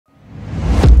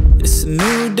It's a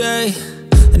new day,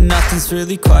 and nothing's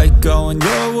really quite going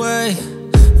your way.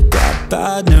 You got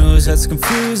bad news that's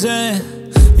confusing.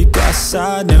 You got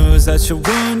sad news that you're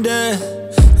wounded.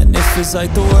 And it feels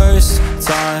like the worst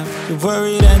time. You're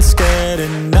worried and scared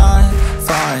and not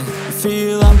fine. You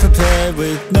feel unprepared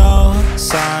with no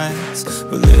signs.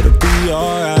 Well, it'll be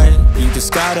alright, you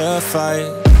just gotta fight.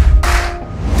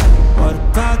 What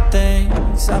about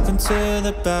things happen to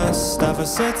the best of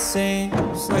us? It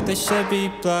seems like they should be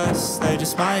blessed. They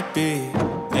just might be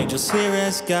angels here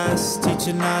as guests,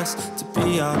 teaching us to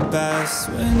be our best.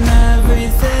 When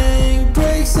everything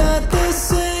breaks at the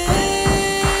seams,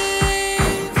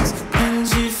 and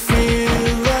you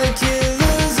feel like you're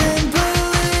losing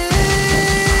belief.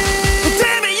 Well,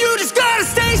 damn it, you just gotta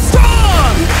stay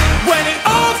strong when it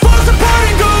all falls apart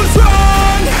and goes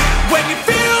wrong. When you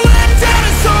feel let down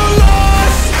and so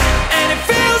lost, and it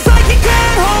feels like you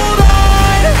can't hold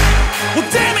on. Well,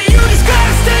 damn it, you just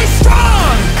gotta stay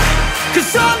strong, 'cause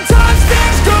sometimes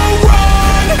things go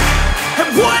wrong, and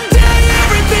one day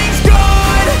everything's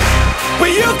gone, but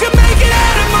you can make it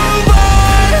out and move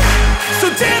on. So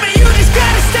damn it, you just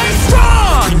gotta stay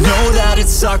strong. You know that it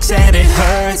sucks and it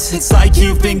hurts. It's like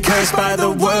you've been cursed by the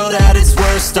world at its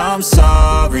worst. I'm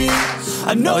sorry,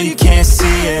 I know you can't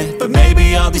see it, but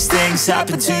maybe all these things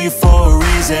happen to you for a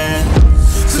reason.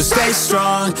 So stay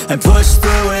strong and push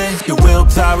through it. Your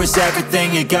willpower is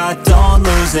everything you got, don't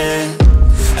lose it.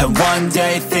 And one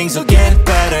day things will get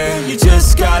better. You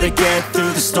just gotta get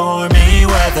through the stormy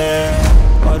weather.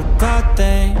 What about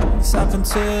things happen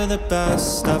to the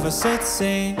best of us? It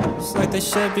seems like they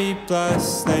should be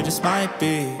blessed. They just might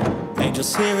be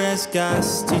angels here as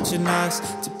guests, teaching us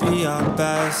to be our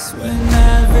best. When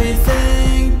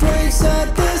everything breaks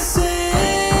at the seams,